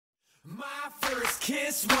My first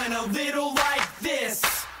kiss went a little like this,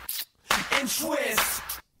 and twist,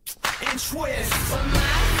 and twist. Well, my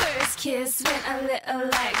first kiss went a little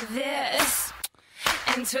like this,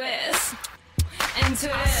 and twist, and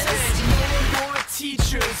twist. I said no more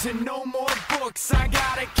teachers and no more books. I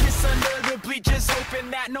got a kiss under the bleachers, hoping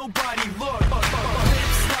that nobody looked.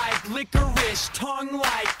 Lips like licorice, tongue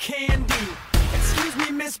like candy. Excuse me,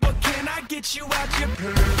 miss, but can I get you out your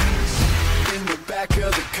pants? In the back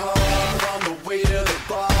of the car, on the way to the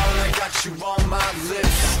bar, I got you on my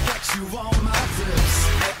lips, got you on my lips.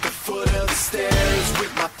 At the foot of the stairs,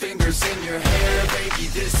 with my fingers in your hair, baby,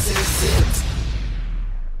 this is it.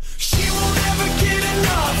 She won't ever get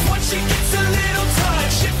enough once she gets a little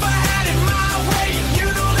touch. If I had it my way, you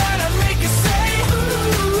know that I'd make her say ooh,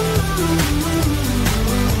 ooh.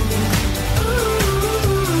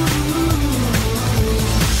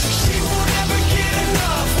 She won't ever get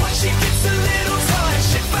enough once she gets a little touch.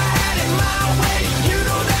 If I had it my way, you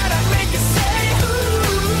know that I'd make her say ooh,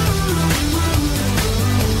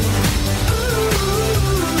 ooh.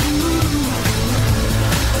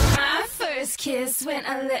 My first kiss went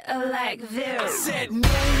a little like this. I said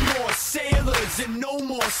no more sailors and no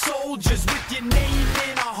more soldiers with your name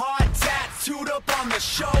in a heart tattooed up on the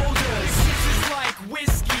shoulders. This is like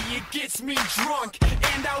whiskey, it gets me drunk,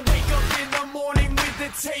 and I wake up in the morning with the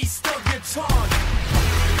taste of your tongue.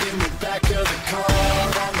 In the back of the car,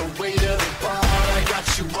 on the way to the bar, I got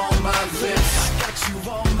you on my lips, got you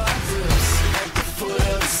on my lips. At the foot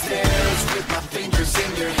of the stairs, with my fingers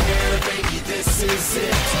in your hair, baby, this is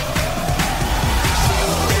it.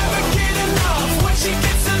 Never get enough when she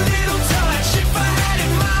gets a little touch. If I had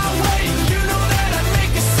it my way, you know that I'd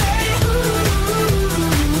make her say ooh, ooh.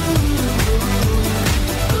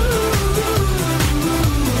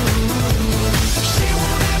 She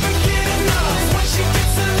won't ever get enough when she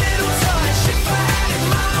gets a little touch. If I had it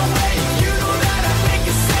my way, you know that I'd make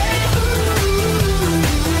her say ooh.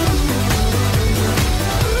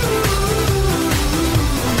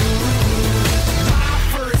 My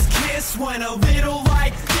first kiss went a little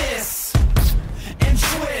like this, and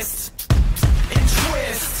twist, and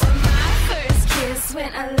twist. Well, my first kiss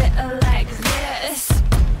went a little like this,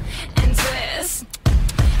 and twist,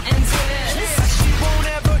 and twist. Yeah, she won't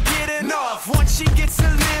ever get enough once she gets a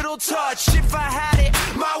little touch. If I had it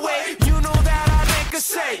my way, you know that I'd make her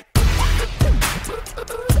say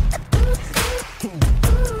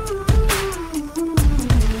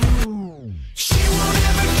she won't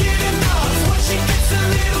ever get enough once she gets a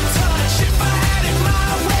little touch. If I had it my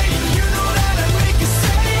way, you know that I'd make her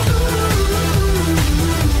say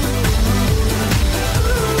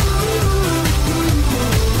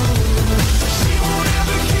she won't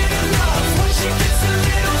ever get enough once she gets a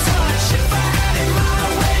little touch. If I had it my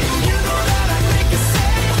way, you know that I'd make her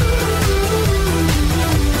say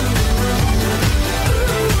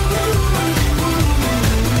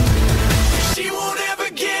she won't ever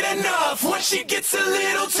get enough once she gets a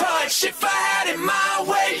little touch. If I